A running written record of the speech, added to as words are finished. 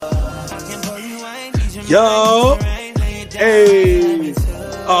Yo, hey,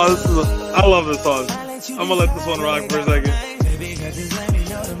 oh, I love this song. I'm gonna let this one rock for a second.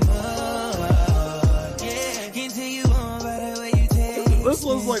 This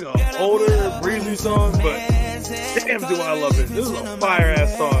was like an older, breezy song, but damn, do I love it. This is a fire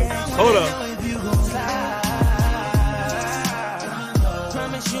ass song. Hold up.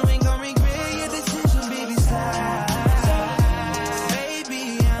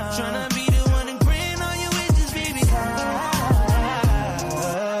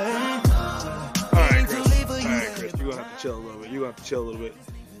 Chill a little bit. You have to chill a little bit.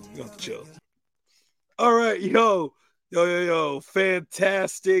 You have to chill. All right, yo.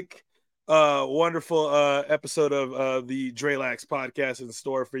 Fantastic, wonderful episode of the Drelax podcast in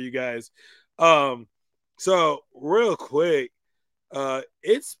store for you guys. So real quick,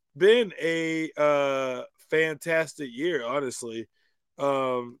 it's been a fantastic year, honestly.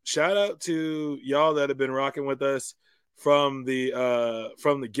 Shout out to y'all that have been rocking with us from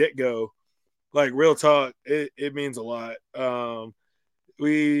the get-go. Like, real talk, it means a lot.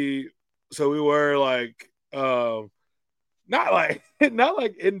 We were like not like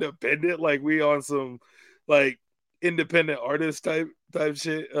independent, like we on some like independent artist type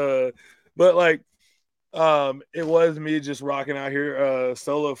shit. But like it was me just rocking out here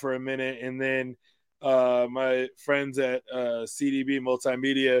solo for a minute, and then my friends at C.D.B.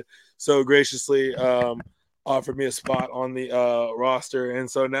 Multimedia so graciously offered me a spot on the roster, and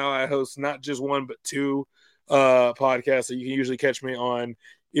so now I host not just one but two podcasts. So you can usually catch me on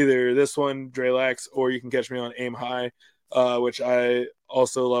either this one, Drelax, or you can catch me on Aim High, which I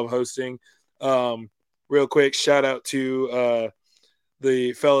also love hosting. Real quick, shout out to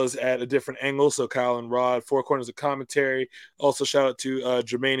the fellas at A Different Angle, so Kyle and Rod, Four Corners of Commentary. Also shout out to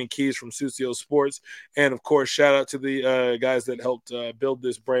Jermaine and Keys from Sucio Sports, and of course shout out to the guys that helped build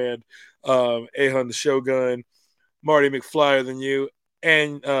this brand, Ahun the Shogun, Marty McFlyer than you,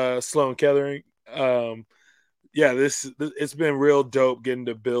 and Sloan Kettering. Yeah, it's been real dope getting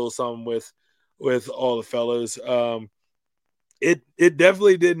to build something with all the fellas. It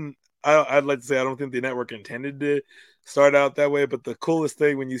definitely didn't. I'd like to say I don't think the network intended to start out that way, but the coolest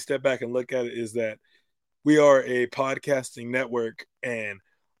thing when you step back and look at it is that we are a podcasting network, and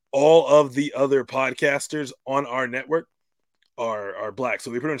all of the other podcasters on our network are black. So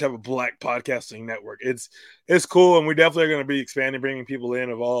we pretty much have a black podcasting network. It's cool, and we definitely are going to be expanding, bringing people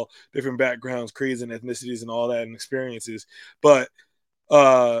in of all different backgrounds, creeds, and ethnicities, and all that, and experiences. But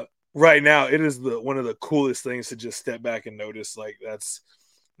right now, it is one of the coolest things to just step back and notice. Like, that's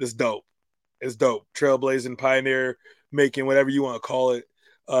dope. It's dope. Trailblazing, pioneer, making, whatever you want to call it.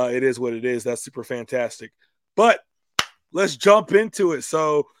 It is what it is. That's super fantastic. But let's jump into it.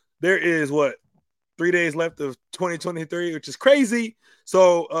 So there is 3 days left of 2023, which is crazy.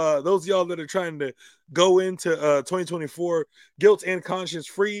 So those of y'all that are trying to go into 2024 guilt and conscience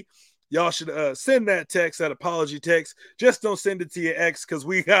free, y'all should send that text, that apology text. Just don't send it to your ex, because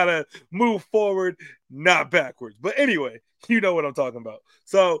we got to move forward, not backwards. But anyway, you know what I'm talking about.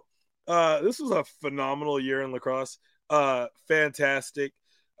 So this was a phenomenal year in lacrosse. Fantastic.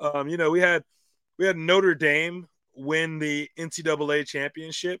 We had Notre Dame win the NCAA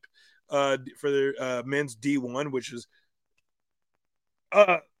championship for their men's D1, which is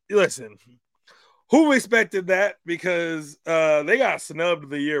listen, who expected that? Because they got snubbed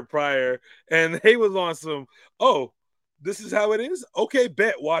the year prior, and they was on some, this is how it is? Okay,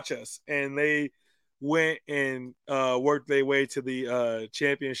 bet, watch us. And they went and worked their way to the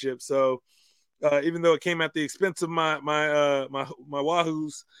championship. So even though it came at the expense of my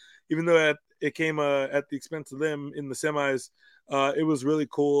Wahoos, even though it came at the expense of them in the semis, it was really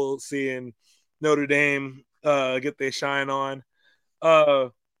cool seeing Notre Dame get their shine on.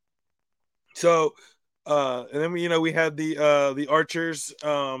 And then we had the Archers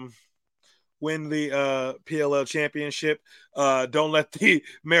win the PLL championship. Don't let the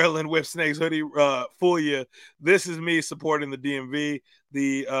Maryland Whip Snakes hoodie fool you. This is me supporting the DMV,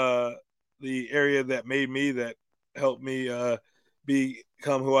 the area that made me, that helped me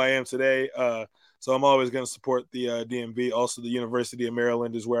become who I am today. So I'm always going to support the DMV. Also, the University of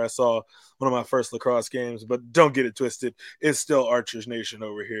Maryland is where I saw one of my first lacrosse games. But don't get it twisted; it's still Archers Nation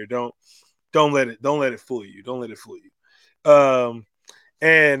over here. Don't let it fool you. Don't let it fool you. The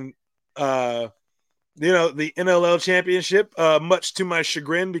NLL championship, much to my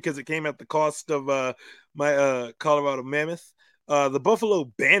chagrin, because it came at the cost of my Colorado Mammoth. The Buffalo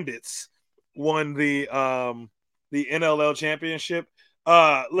Bandits won the NLL championship.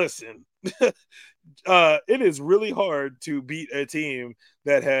 Listen, it is really hard to beat a team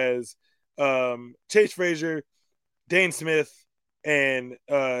that has Chase Frazier, Dane Smith, and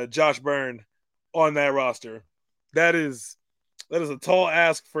Josh Byrne on that roster. That is a tall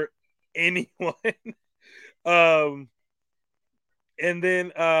ask for anyone. um, and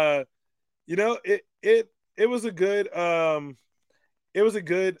then you know, it was a good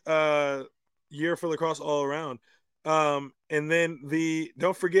year for lacrosse all around. And then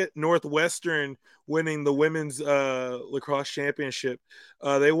don't forget Northwestern winning the women's lacrosse championship.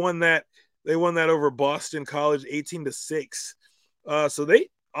 They won that over Boston College 18-6. So they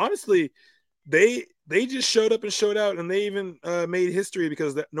honestly they just showed up and showed out, and they even made history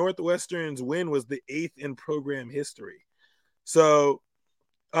because the Northwestern's win was the 8th in program history. So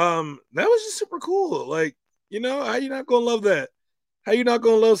that was just super cool. Like, how you not gonna love that? How you not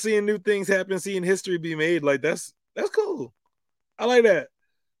gonna love seeing new things happen, seeing history be made? Like, that's cool. I like that.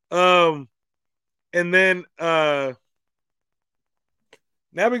 And then now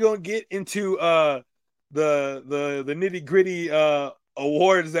we're gonna get into the nitty gritty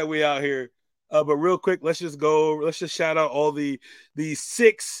awards that we out here. But real quick, let's just shout out all the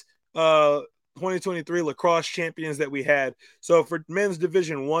six 2023 lacrosse champions that we had. So for men's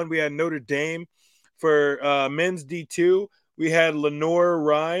Division 1, we had Notre Dame. For men's D2, we had Lenore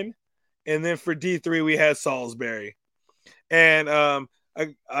Rhine. And then for D3, we had Salisbury. And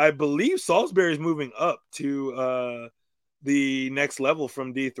I believe Salisbury is moving up to the next level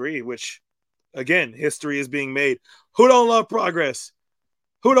from D3, which, again, history is being made. Who don't love progress?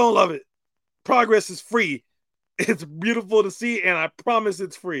 Who don't love it? Progress is free. It's beautiful to see, and I promise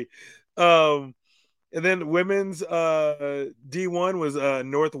it's free. And then women's D1 was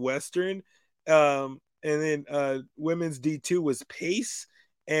Northwestern. And then women's D2 was Pace,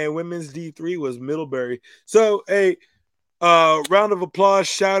 and women's D3 was Middlebury. So a round of applause,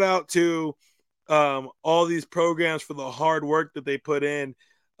 shout out to all these programs for the hard work that they put in.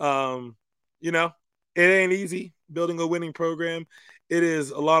 You know, it ain't easy building a winning program. It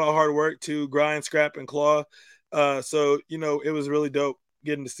is a lot of hard work to grind, scrap, and claw. So, it was really dope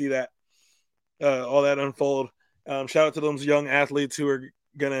getting to see that, all that unfold. Shout out to those young athletes who are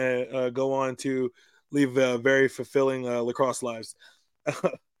going to go on to live very fulfilling lacrosse lives.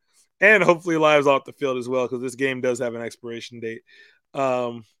 And hopefully lives off the field as well, because this game does have an expiration date.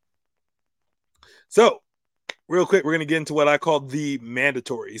 So, real quick, we're going to get into what I call the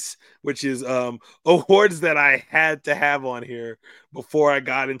mandatories, which is awards that I had to have on here before I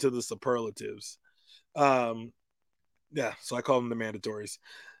got into the superlatives. Yeah, so I call them the mandatories.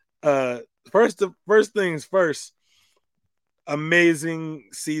 First things first, amazing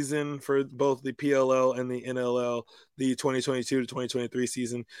season for both the PLL and the NLL, the 2022 to 2023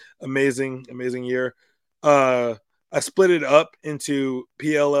 season. Amazing year. I split it up into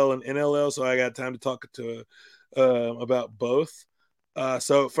PLL and NLL, so I got time to talk to about both.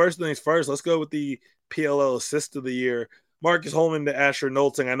 So first things first, let's go with the PLL assist of the year. Marcus Holman to Asher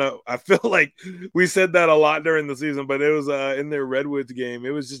Nolting. I feel like we said that a lot during the season, but it was in their Redwoods game.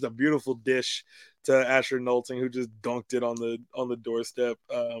 It was just a beautiful dish to Asher Nolting, who just dunked it on the doorstep.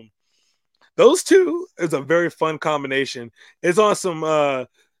 Those two is a very fun combination. It's on some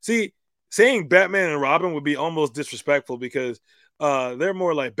saying Batman and Robin would be almost disrespectful, because they're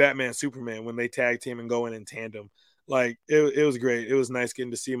more like Batman Superman when they tag team and go in tandem. Like it was great. It was nice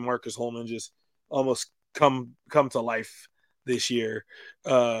getting to see Marcus Holman just almost come to life this year,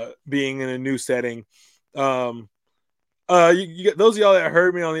 being in a new setting. Those of y'all that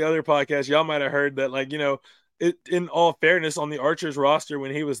heard me on the other podcast, y'all might have heard that, like, in all fairness, on the Archers roster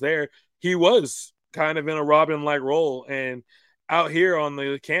when he was there, he was kind of in a Robin-like role, and out here on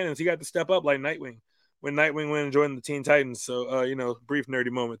the Cannons, he got to step up like Nightwing when Nightwing went and joined the Teen Titans. So, brief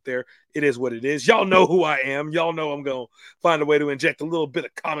nerdy moment there. It is what it is. Y'all know who I am. Y'all know I'm going to find a way to inject a little bit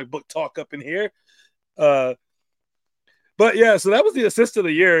of comic book talk up in here. But yeah, so that was the assist of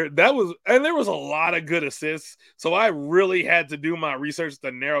the year. And there was a lot of good assists. So I really had to do my research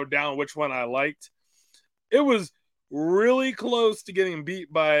to narrow down which one I liked. It was really close to getting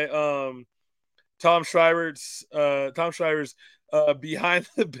beat by Tom Schreiber's behind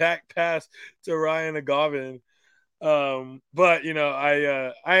the back pass to Ryan Agavin. But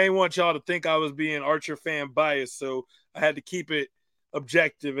I ain't want y'all to think I was being Archer fan biased, so I had to keep it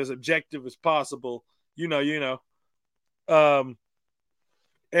objective as possible.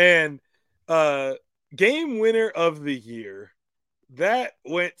 And game winner of the year, that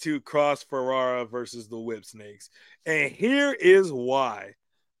went to Cross Ferrara versus the Whip Snakes. And here is why.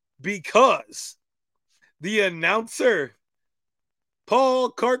 Because the announcer,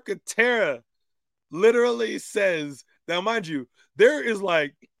 Paul Carcaterra, literally says, now mind you, there is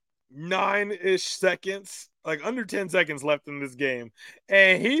like 9-ish seconds, like under 10 seconds left in this game.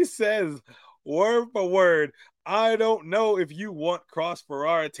 And he says, word for word, I don't know if you want Cross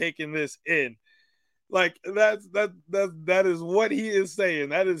Ferrara taking this in. Like that is what he is saying.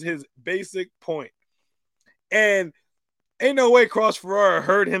 That is his basic point. And ain't no way Cross Ferrara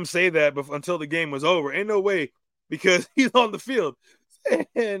heard him say that until the game was over. Ain't no way, because he's on the field.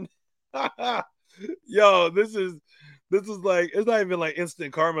 And yo, this is like, it's not even like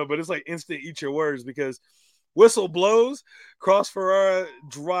instant karma, but it's like instant eat your words, because whistle blows, Cross Ferrara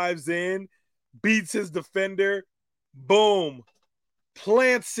drives in, beats his defender, boom,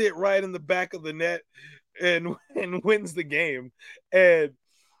 plants it right in the back of the net, and wins the game. And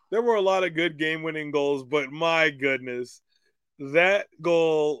there were a lot of good game winning goals, but my goodness, that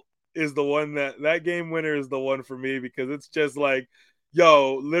goal is the one that game winner is the one for me, because it's just like,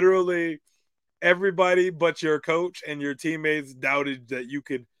 yo, literally everybody but your coach and your teammates doubted that you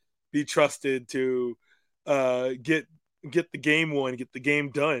could be trusted to get the game won, get the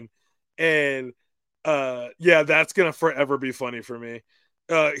game done. And yeah, that's gonna forever be funny for me,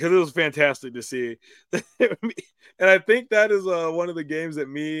 because it was fantastic to see. And I think that is one of the games that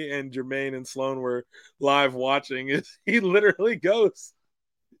me and Jermaine and Sloan were live watching. Is he literally goes,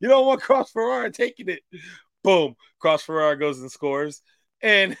 "You don't want Cross Ferrara taking it." Boom, Cross Ferrara goes and scores.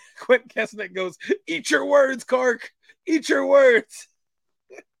 And Quentin Kesnick goes, "Eat your words, Kark. Eat your words,"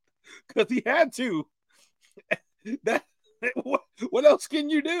 because he had to. That what else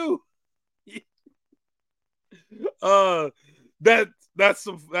can you do? Uh, that's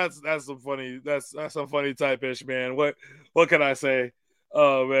some funny, that's some funny type ish, man. What can I say?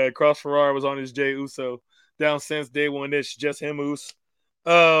 Oh man, Cross Ferrara was on his Jay Uso down since day one ish, just him Us.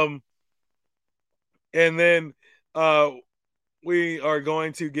 Um, and then we are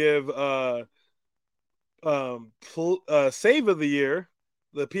going to give save of the year.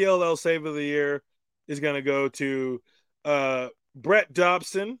 The PLL save of the year is going to go to Brett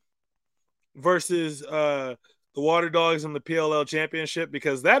Dobson versus the Water Dogs in the PLL championship,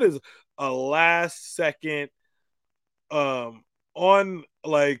 because that is a last second on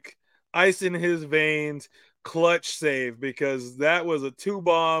like ice in his veins clutch save, because that was a two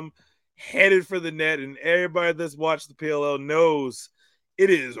bomb headed for the net, and everybody that's watched the PLL knows it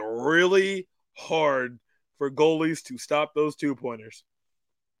is really hard for goalies to stop those two pointers,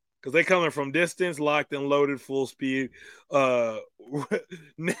 because they coming from distance, locked and loaded, full speed, trying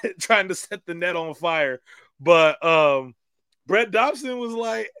to set the net on fire. But Brett Dobson was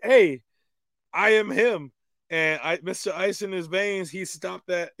like, "Hey, I am him," and Mr. Ice in his veins, he stopped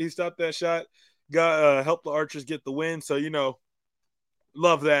that. He stopped that shot, got helped the Archers get the win. So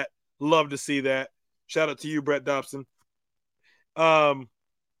love that, love to see that. Shout out to you, Brett Dobson. Um,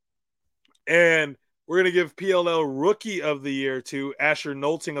 and we're going to give PLL Rookie of the Year to Asher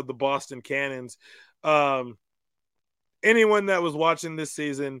Nolting of the Boston Cannons. Anyone that was watching this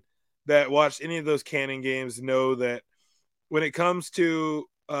season, that watched any of those Cannon games, know that when it comes to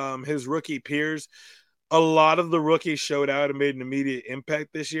his rookie peers, a lot of the rookies showed out and made an immediate impact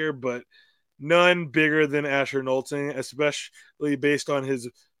this year, but none bigger than Asher Nolting, especially based on his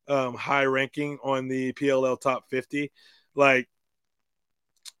high ranking on the PLL top 50. Like,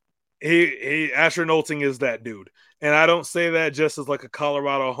 he Asher Nolting is that dude. And I don't say that just as like a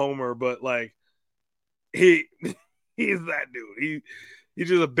Colorado homer, but like he he's that dude. He's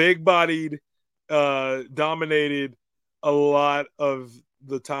just a big bodied, dominated a lot of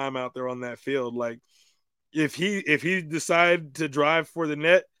the time out there on that field. Like, if he decided to drive for the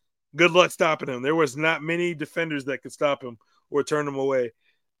net, good luck stopping him. There was not many defenders that could stop him or turn him away.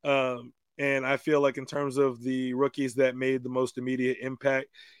 And I feel like in terms of the rookies that made the most immediate impact,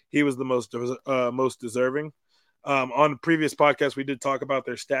 he was the most deserving. On the previous podcast, we did talk about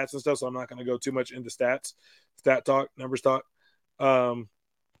their stats and stuff, so I'm not going to go too much into stat talk, numbers talk. And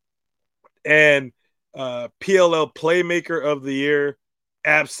PLL Playmaker of the Year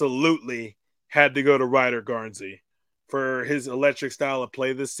absolutely had to go to Ryder Garnsey for his electric style of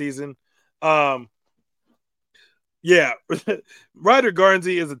play this season. Yeah, Ryder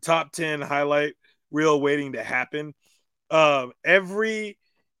Garnsey is a top 10 highlight reel waiting to happen. Like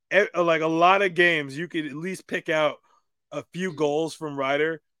a lot of games, you could at least pick out a few goals from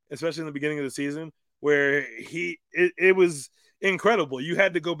Ryder, especially in the beginning of the season, where it was incredible. You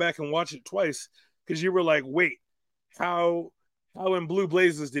had to go back and watch it twice, because you were like, wait, how in blue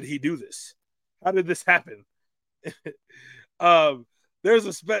blazes did he do this? How did this happen? There's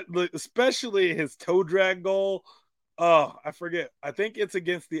especially his toe drag goal. Oh, I forget. I think it's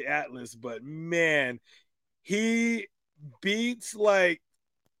against the Atlas, but man, he beats like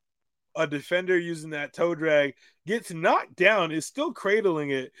a defender using that toe drag, gets knocked down, is still cradling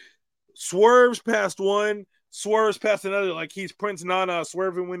it, swerves past one, swerves past another, like he's Prince Nana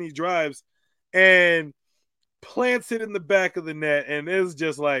swerving when he drives, and plants it in the back of the net. And it's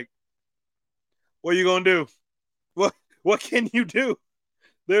just like, What are you gonna do? What can you do?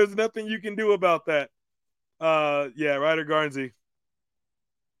 There's nothing you can do about that. Yeah, Ryder Garnsey.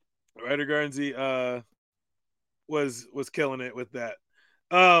 Ryder Garnsey was killing it with that.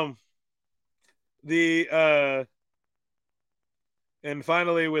 Um the and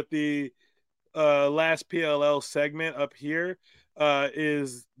finally with the last PLL segment up here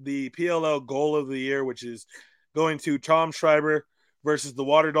is the PLL goal of the year, which is going to Tom Schreiber versus the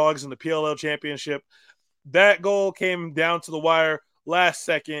Water Dogs in the PLL championship. That goal came down to the wire last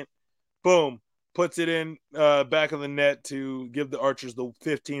second. Boom. Puts it in back of the net to give the Archers the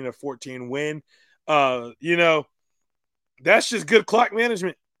 15-14 win. That's just good clock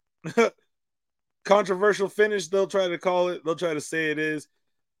management. Controversial finish, they'll try to call it. They'll try to say it is.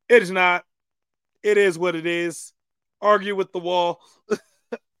 It is not. It is what it is. Argue with the wall.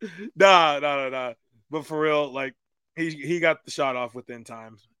 Nah. But for real, like he got the shot off within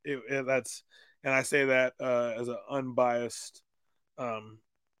time. That's and I say that as an unbiased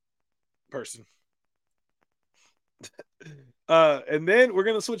person. And then we're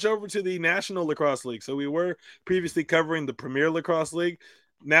gonna switch over to the National Lacrosse League. So we were previously covering the Premier Lacrosse League.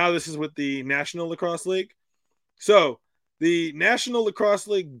 Now this is with the National Lacrosse League. So the National Lacrosse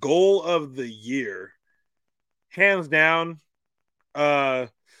League goal of the year, hands down, as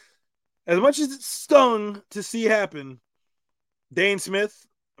much as it stung to see happen, Dane Smith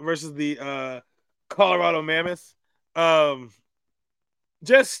versus the Colorado Mammoth. Um,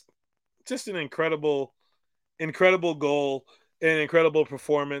 just an incredible goal, an incredible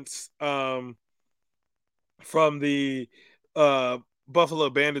performance from the Buffalo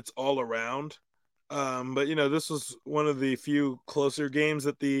Bandits all around. But this was one of the few closer games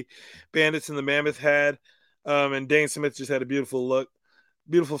that the Bandits and the Mammoth had. And Dane Smith just had a beautiful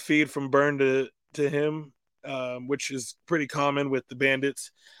feed from Byrne to him, which is pretty common with the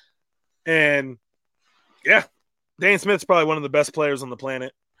Bandits. And yeah, Dane Smith's probably one of the best players on the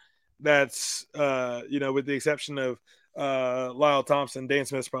planet. That's with the exception of Lyle Thompson, Dane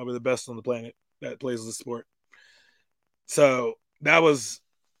Smith's probably the best on the planet that plays the sport. So that was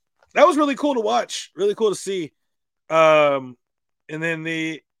really cool to watch, really cool to see. And then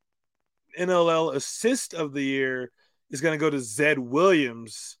the NLL assist of the year is going to go to Zed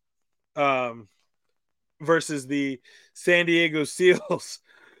Williams versus the San Diego Seals.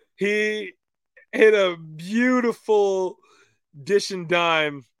 He hit a beautiful dish and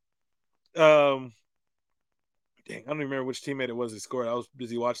dime. Dang, I don't even remember which teammate it was that scored. I was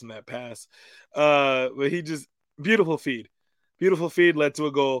busy watching that pass. But he just beautiful feed led to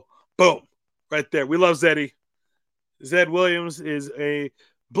a goal. Boom, right there. We love Zeddy. Zed Williams is a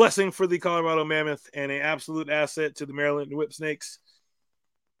blessing for the Colorado Mammoth and an absolute asset to the Maryland Whipsnakes.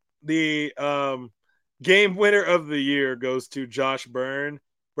 The game winner of the year goes to Josh Byrne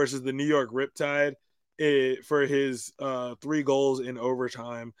versus the New York Riptide for his 3 goals in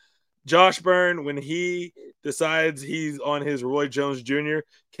overtime. Josh Byrne, when he decides he's on his Roy Jones Jr.,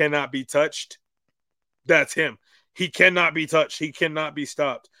 cannot be touched. That's him. He cannot be touched. He cannot be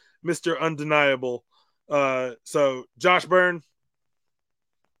stopped. Mr. Undeniable. So Josh Byrne,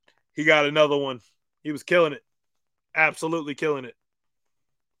 he got another one. He was killing it. Absolutely killing it.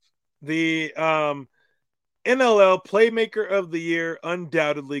 The NLL Playmaker of the Year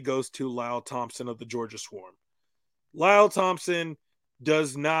undoubtedly goes to Lyle Thompson of the Georgia Swarm. Lyle Thompson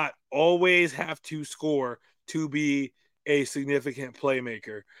does not always have to score to be a significant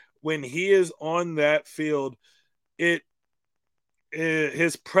playmaker. When he is on that field,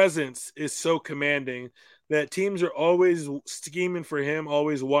 his presence is so commanding that teams are always scheming for him,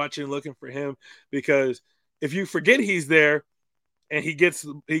 always watching, looking for him, because if you forget he's there and he gets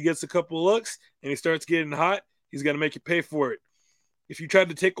a couple of looks and he starts getting hot, he's going to make you pay for it. If you try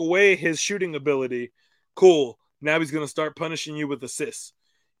to take away his shooting ability, cool. Now he's going to start punishing you with assists.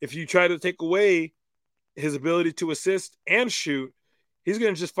 If you try to take away his ability to assist and shoot, he's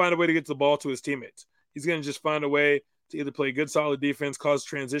going to just find a way to get the ball to his teammates. He's going to just find a way to either play good, solid defense, cause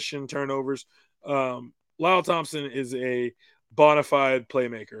transition, turnovers. Lyle Thompson is a bona fide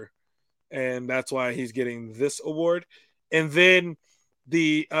playmaker, and that's why he's getting this award. And then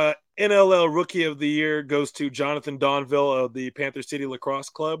the NLL Rookie of the Year goes to Jonathan Donville of the Panther City Lacrosse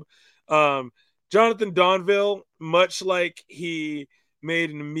Club. Jonathan Donville, much like he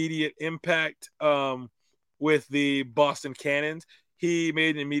made an immediate impact with the Boston Cannons, he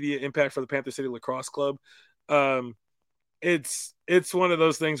made an immediate impact for the Panther City Lacrosse Club. It's one of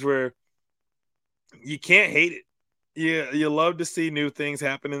those things where you can't hate it. You love to see new things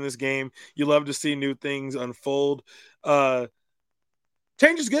happen in this game. You love to see new things unfold. Change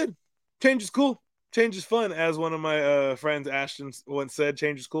is good. Change is cool. Change is fun, as one of my friends Ashton once said.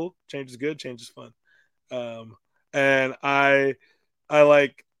 Change is cool, change is good, change is fun. Um, and I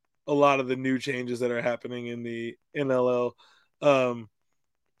like a lot of the new changes that are happening in the NLL.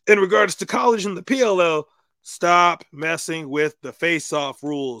 In regards to college and the PLL, stop messing with the face-off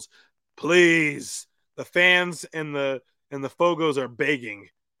rules, please. The fans and the Fogos are begging.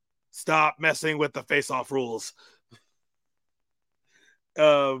 Stop messing with the face-off rules.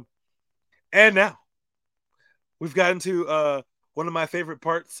 Um, and now we've gotten to one of my favorite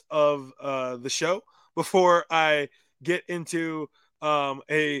parts of the show. Before I get into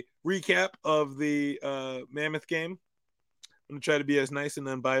a recap of the Mammoth game, I'm gonna try to be as nice and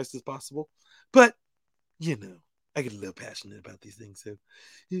unbiased as possible. But you know, I get a little passionate about these things, so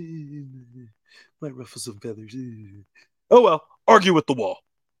might ruffle some feathers. Oh well, argue with the wall.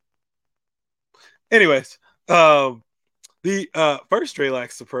 Anyways, the first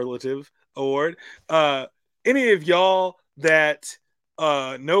Draylax Superlative Award. Uh, any of y'all that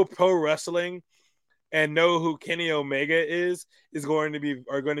know pro wrestling and know who Kenny Omega is going to be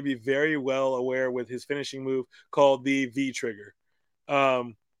are going to be very well aware with his finishing move called the V trigger.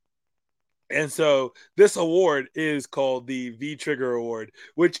 Um, and so this award is called the V Trigger Award,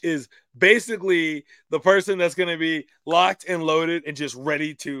 which is basically the person that's going to be locked and loaded and just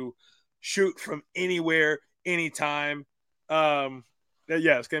ready to shoot from anywhere, anytime. Yeah,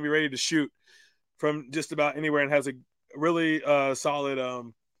 it's going to be ready to shoot from just about anywhere and has a really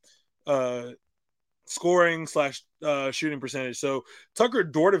solid uh, scoring slash shooting percentage. So Tucker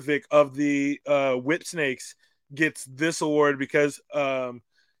Dordovic of the Whip Snakes gets this award because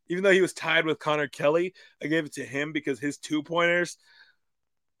even though he was tied with Connor Kelly, I gave it to him because his 2-pointers,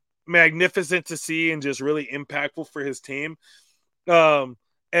 magnificent to see and just really impactful for his team.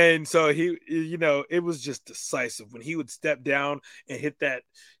 And so he, it was just decisive when he would step down and hit that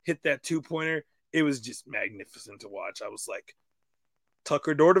 2-pointer. It was just magnificent to watch. I was like,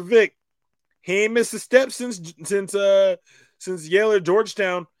 Tucker Dordovic, he ain't missed a step since Yale or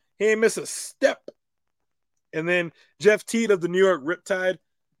Georgetown. He ain't missed a step. And then Jeff Teat of the New York Riptide.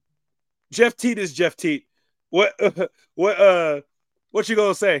 Jeff Teat is Jeff Teat. What what you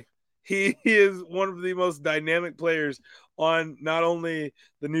gonna say? He is one of the most dynamic players on not only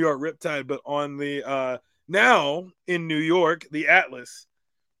the New York Riptide but on the now in New York the Atlas.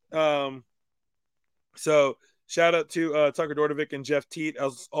 So shout out to Tucker Dordovic and Jeff Teat.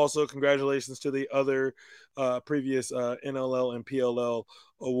 Also, congratulations to the other previous NLL and PLL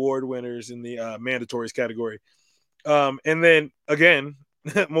award winners in the mandatories category. And then again,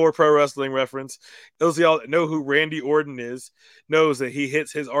 more pro wrestling reference. Those of y'all that know who Randy Orton is knows that he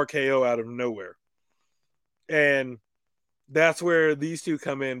hits his RKO out of nowhere. And that's where these two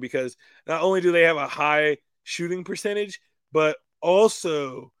come in because not only do they have a high shooting percentage, but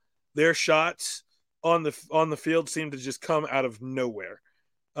also their shots on the field seem to just come out of nowhere.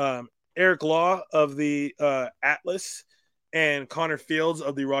 Eric Law of the Atlas and Connor Fields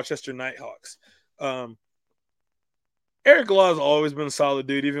of the Rochester Nighthawks. Eric Law has always been a solid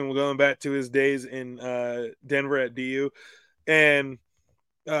dude, even going back to his days in Denver at DU. And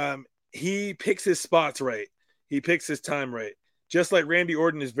he picks his spots right. He picks his time right. Just like Randy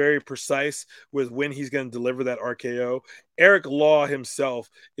Orton is very precise with when he's going to deliver that RKO, Eric Law himself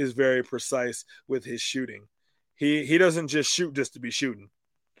is very precise with his shooting. He doesn't just shoot just to be shooting.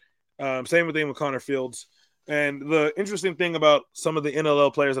 Same with Connor Fields. And the interesting thing about some of the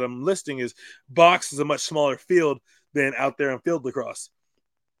NLL players that I'm listing is box is a much smaller field than out there in field lacrosse.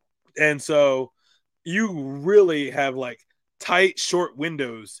 And so you really have like tight, short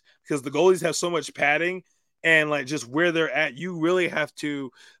windows because the goalies have so much padding and like just where they're at, you really have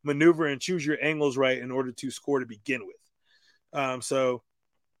to maneuver and choose your angles right in order to score to begin with. So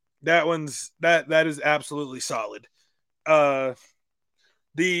that is absolutely solid.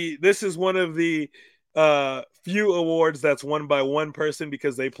 This is one of the few awards that's won by one person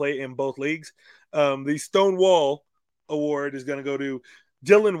because they play in both leagues. The Stonewall Award is going to go to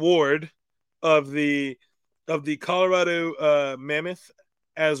Dylan Ward of the Colorado Mammoth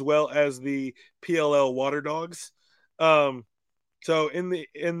as well as the PLL Water Dogs. So in the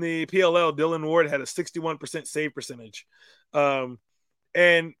PLL, Dylan Ward had a 61% save percentage. And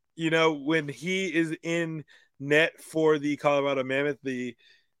when he is in net for the Colorado Mammoth, the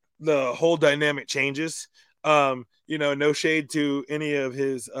whole dynamic changes. No shade to any of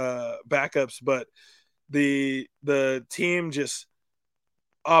his backups, but the team just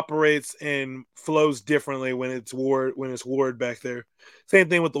operates and flows differently when it's Ward back there. Same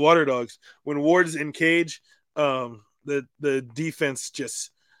thing with the Water Dogs. When Ward's in cage, the defense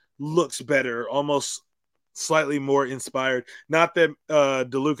just looks better, almost slightly more inspired. Not that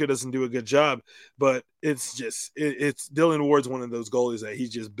DeLuca doesn't do a good job, but it's just it's Dylan Ward's one of those goalies that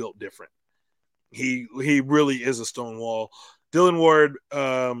he's just built different. He really is a stone wall. Dylan Ward,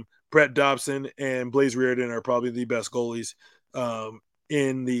 Brett Dobson, and Blaze Reardon are probably the best goalies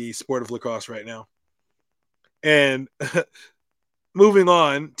in the sport of lacrosse right now. And moving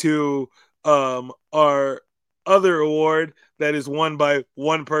on to our other award that is won by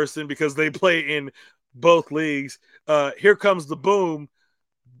one person because they play in both leagues. Here comes the boom.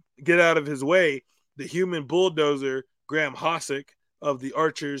 Get out of his way. The human bulldozer, Graham Hossack of the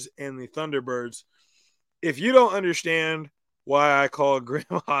Archers and the Thunderbirds. If you don't understand why I call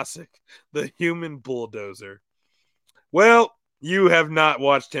Graham Hossack the human bulldozer, well, you have not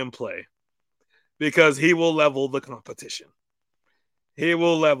watched him play because he will level the competition. He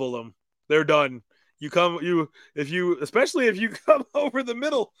will level them. They're done. Especially if you come over the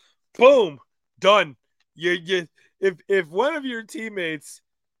middle, boom, done. If one of your teammates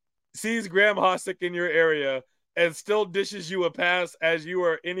sees Graham Hossack in your area and still dishes you a pass as you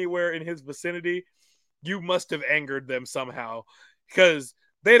are anywhere in his vicinity, you must have angered them somehow because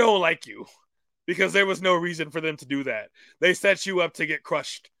they don't like you because there was no reason for them to do that. They set you up to get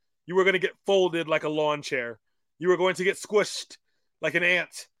crushed. You were going to get folded like a lawn chair. You were going to get squished like an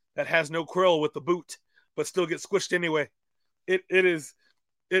ant that has no krill with the boot, but still gets squished anyway. It is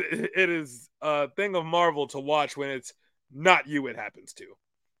a thing of marvel to watch when it's not you it happens to.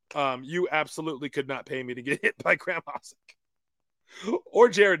 You absolutely could not pay me to get hit by Graham Hossack or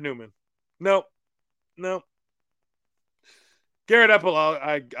Jared Newman. No. Garrett Epple,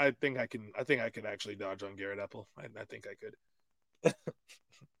 I think I could actually dodge on Garrett Epple. I think I could.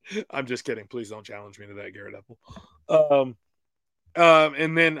 I'm just kidding. Please don't challenge me to that, Garrett Epple.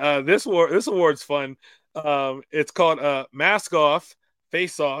 And then this award's fun. It's called Mask Off,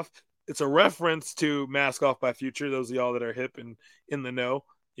 Face Off. It's a reference to Mask Off by Future. Those of y'all that are hip and in the know,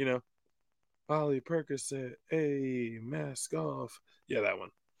 you know. Ollie Percocet, hey, Mask Off. Yeah, that one.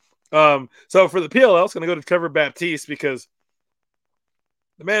 So for the PLL, it's going to go to Trevor Baptiste because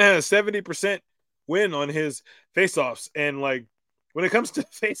the man had a 70% win on his face-offs. And, like, when it comes to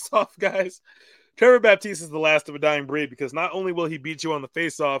face-off, guys, Trevor Baptiste is the last of a dying breed because not only will he beat you on the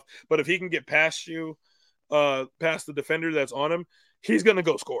face-off, but if he can get past you, past the defender that's on him, he's going to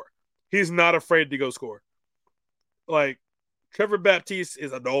go score. He's not afraid to go score. Like, Trevor Baptiste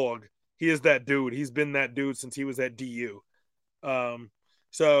is a dog. He is that dude. He's been that dude since he was at DU.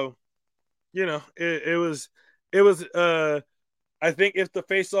 So, you know, it was I think if the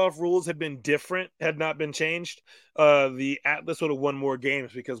face-off rules had been different, had not been changed, the Atlas would have won more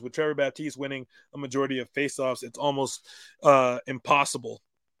games because with Trevor Baptiste winning a majority of face-offs, it's almost impossible.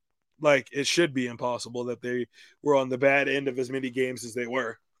 Like, it should be impossible that they were on the bad end of as many games as they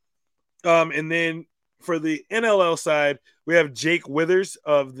were. And then for the NLL side, we have Jake Withers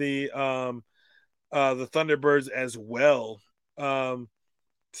of the Thunderbirds as well.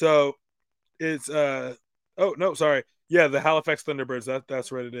 So it's oh no, sorry. Yeah, the Halifax Thunderbirds.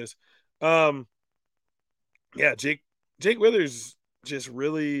 That's what it is. Yeah, Jake Withers just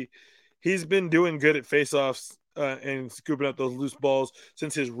really he's been doing good at faceoffs and scooping up those loose balls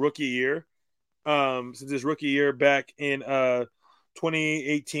since his rookie year. Back in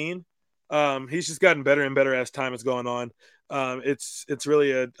 2018. He's just gotten better and better as time has gone on. It's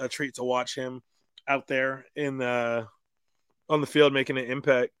really a treat to watch him out there on the field making an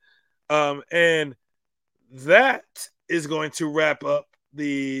impact. And that is going to wrap up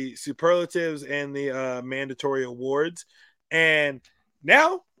the superlatives and the mandatory awards. And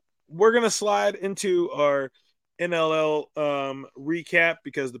now we're going to slide into our NLL recap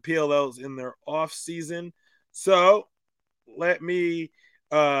because the PLL is in their off season. So let me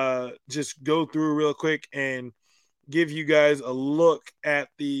just go through real quick and give you guys a look at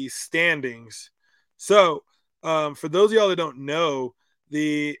the standings. So for those of y'all that don't know,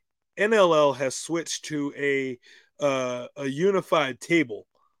 the NLL has switched to a unified table,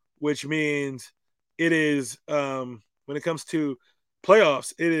 which means it is when it comes to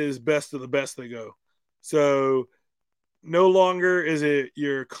playoffs, it is best of the best that go. So no longer is it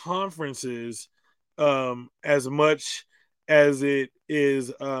your conferences as much as it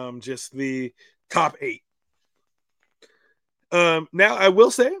is just the top 8. Now I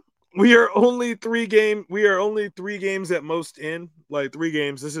will say we are only 3 games at most in, like 3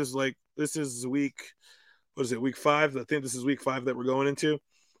 games. This is week, what is it, week 5? I think this is week 5 that we're going into.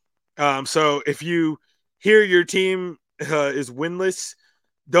 So if you hear your team is winless,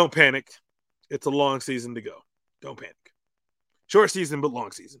 don't panic. It's a long season to go. Don't panic. Short season, but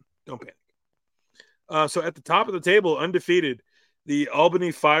long season. Don't panic. So at the top of the table, undefeated, the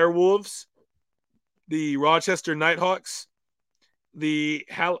Albany Firewolves. the Rochester Nighthawks.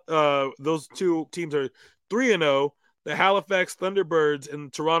 Those two teams are 3-0. The Halifax Thunderbirds and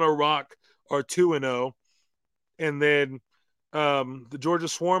the Toronto Rock are 2-0, and then the Georgia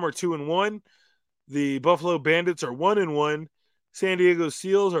Swarm are 2-1. The Buffalo Bandits are 1-1. San Diego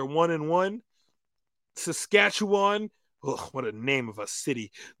Seals are 1-1. Saskatchewan, oh, what a name of a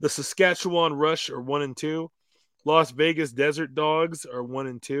city. The Saskatchewan Rush are 1-2. Las Vegas Desert Dogs are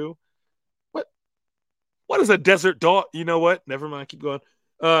 1-2. What is a desert dog? You know what? Never mind. Keep going.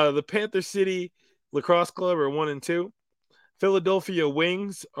 The Panther City Lacrosse Club are 1-2. Philadelphia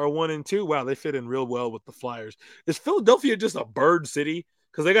Wings are 1-2. Wow, they fit in real well with the Flyers. Is Philadelphia just a bird city?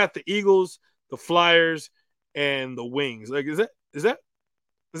 Because they got the Eagles, the Flyers, and the Wings. Like, is that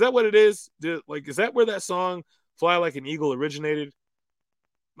what it is? Is that where that song "Fly Like an Eagle" originated?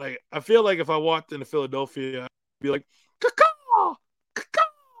 Like, I feel like if I walked into Philadelphia, I'd be like, "Caw, caw."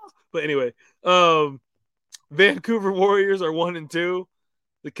 But anyway, Vancouver Warriors are 1-2.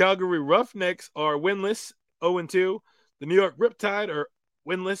 The Calgary Roughnecks are winless, 0-2. The New York Riptide are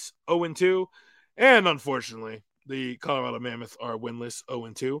winless, 0-2. And unfortunately, the Colorado Mammoth are winless,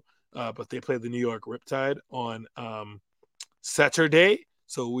 0-2. But they play the New York Riptide on Saturday.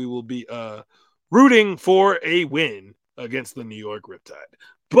 So we will be rooting for a win against the New York Riptide.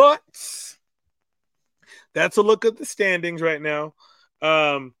 But that's a look at the standings right now.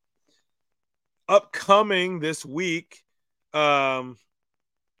 Upcoming this week.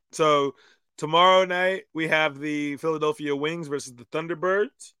 So tomorrow night we have the Philadelphia Wings versus the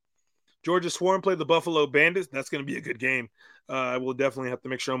Thunderbirds. Georgia Swarm play the Buffalo Bandits. That's going to be a good game. I will definitely have to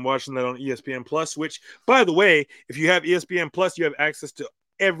make sure I'm watching that on ESPN Plus. Which, by the way, if you have ESPN Plus, you have access to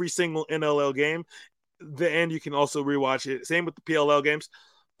every single NLL game. And you can also rewatch it. Same with the PLL games.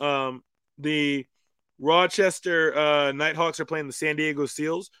 The Rochester Nighthawks are playing the San Diego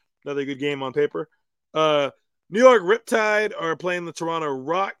Seals. Another good game on paper. New York Riptide are playing the Toronto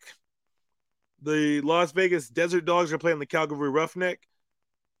Rock. The Las Vegas Desert Dogs are playing the Calgary Roughneck.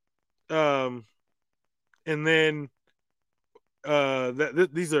 And then those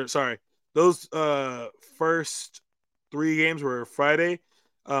first three games were Friday.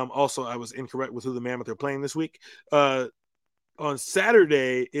 Also, I was incorrect with who the Mammoth are playing this week. On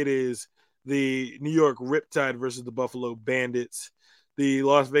Saturday, it is the New York Riptide versus the Buffalo Bandits. The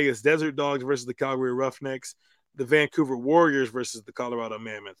Las Vegas Desert Dogs versus the Calgary Roughnecks. The Vancouver Warriors versus the Colorado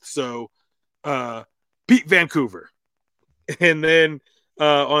Mammoth. So, beat Vancouver. And then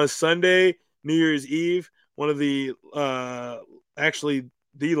on Sunday, New Year's Eve, one of the actually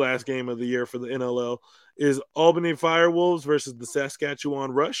the last game of the year for the NLL is Albany Firewolves versus the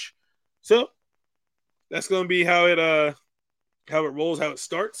Saskatchewan Rush. So that's going to be how it rolls, how it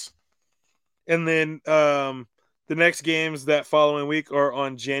starts. And then the next games that following week are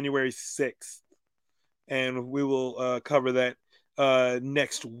on January 6th. And we will cover that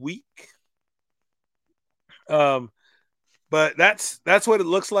next week. But that's what it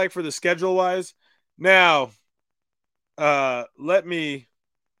looks like for the schedule wise. Now, let me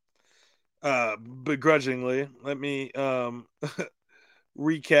begrudgingly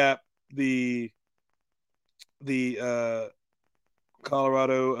recap the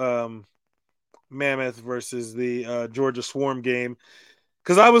Colorado Mammoth versus the Georgia Swarm game,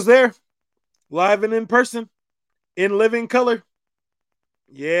 because I was there live and in person in living color.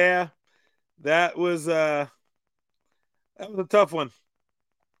 Yeah, that was a tough one.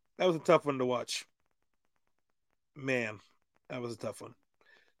 That was a tough one to watch. Man, that was a tough one.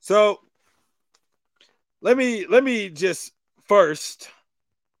 So let me just first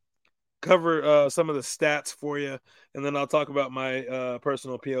cover some of the stats for you, and then I'll talk about my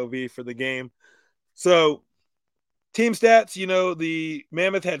personal POV for the game. So team stats, the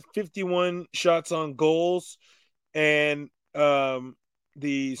Mammoth had 51 shots on goals, and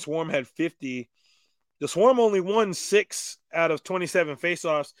the Swarm had 50. The Swarm only won 6 out of 27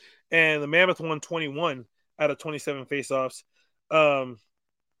 faceoffs, and the Mammoth won 21 out of 27 faceoffs.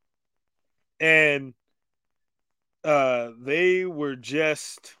 And they were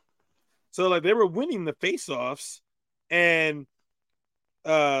just they were winning the faceoffs, and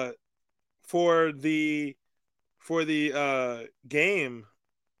for the game,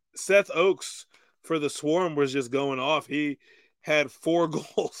 Seth Oakes for the Swarm was just going off. He had 4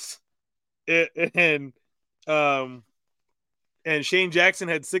 goals. And Shane Jackson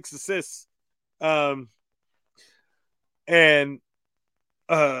had 6 assists. And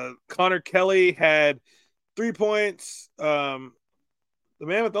Connor Kelly had 3 points. The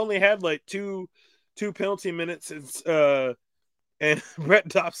Mammoth only had like two penalty minutes. And Brett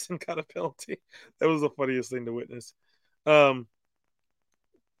Dobson got a penalty. That was the funniest thing to witness. But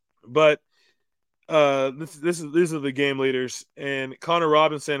these are the game leaders, and Connor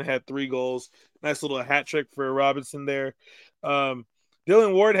Robinson had 3 goals. Nice little hat trick for Robinson there. Um,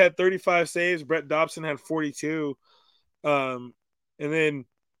 Dylan Ward had 35 saves. Brett Dobson had 42. And then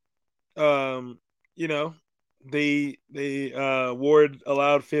um, you know, they Ward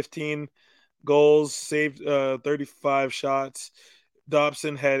allowed 15 goals, saved 35 shots.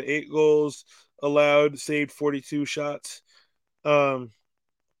 Dobson had 8 goals allowed, saved 42 shots.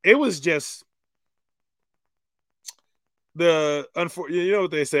 It was just you know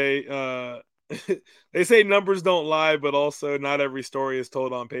what they say, they say numbers don't lie, but also not every story is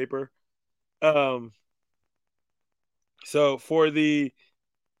told on paper. Um, so for the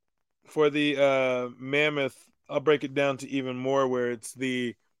Mammoth, I'll break it down to even more where it's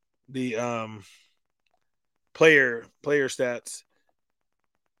the player stats.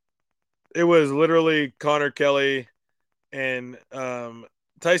 It was literally Connor Kelly and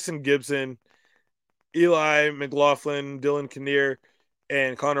Tyson Gibson, Eli McLaughlin, Dylan Kinnear,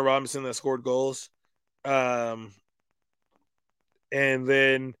 and Connor Robinson that scored goals. Um, and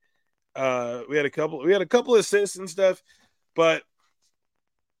then we had a couple assists and stuff, but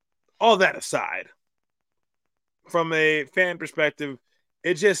all that aside, from a fan perspective,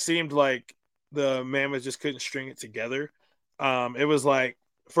 it just seemed like the Mammoths just couldn't string it together. It was like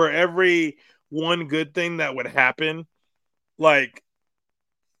for every one good thing that would happen, like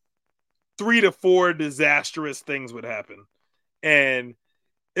 3 to 4 disastrous things would happen, and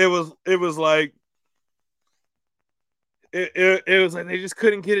it was like it was like they just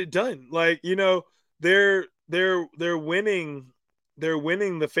couldn't get it done. Like they're winning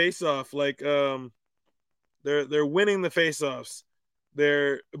the face off. Like they're winning the face offs.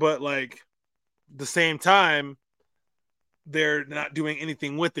 But like the same time they're not doing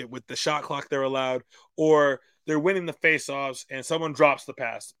anything with it with the shot clock they're allowed, or they're winning the face offs and someone drops the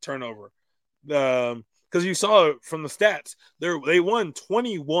pass turnover. Because you saw from the stats, they won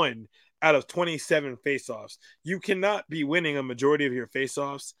 21 out of 27 faceoffs. You cannot be winning a majority of your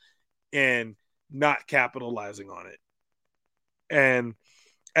faceoffs and not capitalizing on it. And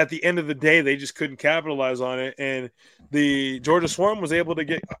at the end of the day, they just couldn't capitalize on it, and the Georgia Swarm was able to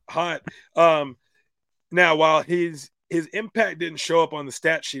get hot. Now, while his impact didn't show up on the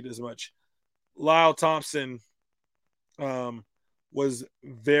stat sheet as much, Lyle Thompson was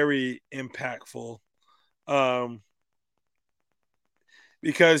very impactful, um,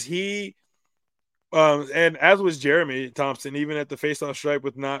 because and as was Jeremy Thompson, even at the faceoff stripe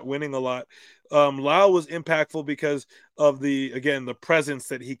with not winning a lot, Lyle was impactful because of the presence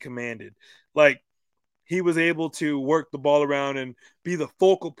that he commanded. Like he was able to work the ball around and be the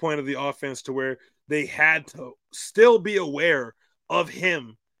focal point of the offense to where they had to still be aware of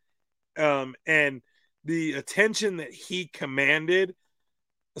him, and the attention that he commanded,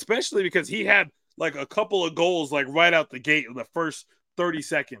 especially because he had like a couple of goals like right out the gate in the first 30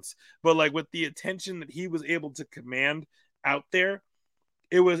 seconds. But like with the attention that he was able to command out there,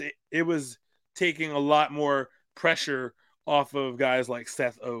 it was taking a lot more pressure off of guys like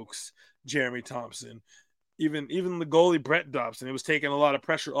Seth Oakes, Jeremy Thompson, even the goalie Brett Dobson. It was taking a lot of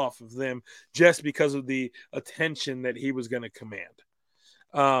pressure off of them just because of the attention that he was going to command.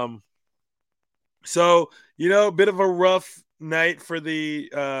 Um, so a bit of a rough night for the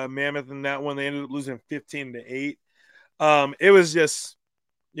Mammoth in that one. They ended up losing 15-8. It was just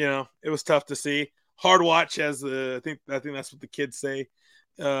it was tough to see. Hard watch, as I think that's what the kids say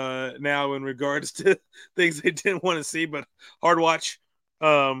now in regards to things they didn't want to see, but hard watch.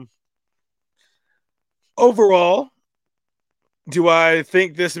 Um, Overall, do I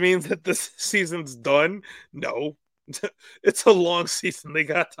think this means that this season's done? No. It's a long season. They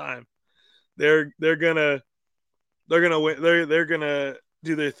got time. They're gonna win. They're gonna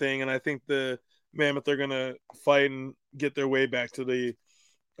do their thing, and I think the Mammoth are gonna fight and get their way back to the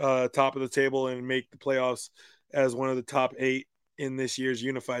top of the table and make the playoffs as one of the top 8 in this year's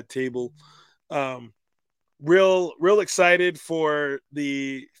unified table. Um, real excited for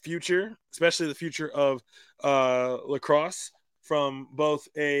the future, especially the future of lacrosse from both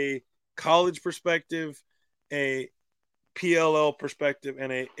a college perspective, a PLL perspective,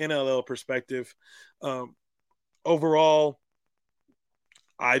 and a NLL perspective. Um, Overall,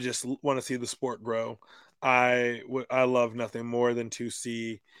 I just want to see the sport grow. I love nothing more than to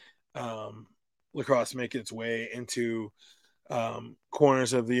see lacrosse make its way into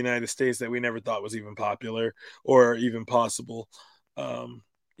corners of the United States that we never thought was even popular or even possible.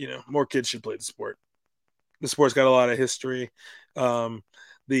 More kids should play the sport. The sport's got a lot of history.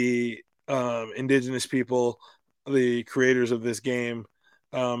 The indigenous people, the creators of this game,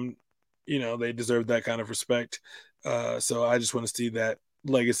 they deserve that kind of respect. So I just want to see that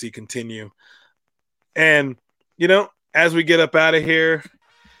legacy continue. And, as we get up out of here,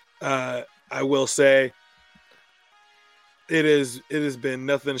 I will say it has been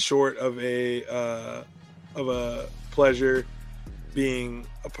nothing short of a pleasure being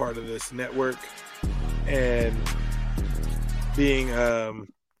a part of this network and being a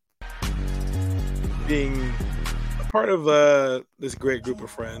part of this great group of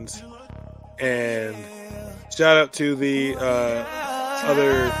friends. And shout out to the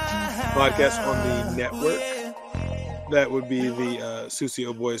other podcasts on the network. That would be the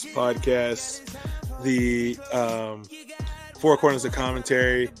Sucio Boys podcast, the Four Corners of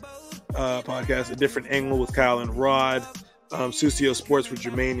Commentary podcast, A Different Angle with Kyle and Rod, Sucio Sports with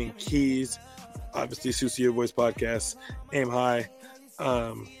Jermaine and Keys, obviously Sucio Boys podcast, Aim High,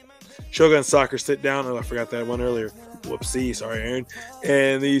 Shogun Soccer Sit Down. Oh, I forgot that one earlier. Whoopsie, sorry, Aaron.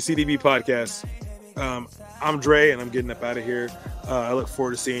 And the C.D.B podcast. I'm Dre, and I'm getting up out of here. I look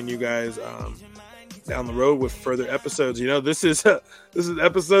forward to seeing you guys down the road with further episodes. This is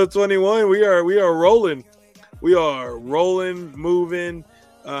episode 21. We are rolling. We are rolling, moving.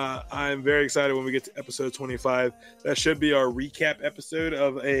 I'm very excited when we get to episode 25. That should be our recap episode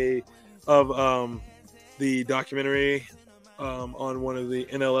of the documentary on one of the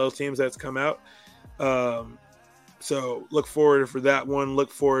NLL teams that's come out. So look forward for that one.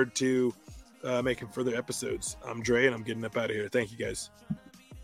 Look forward to making further episodes. I'm Dre, and I'm getting up out of here. Thank you, guys.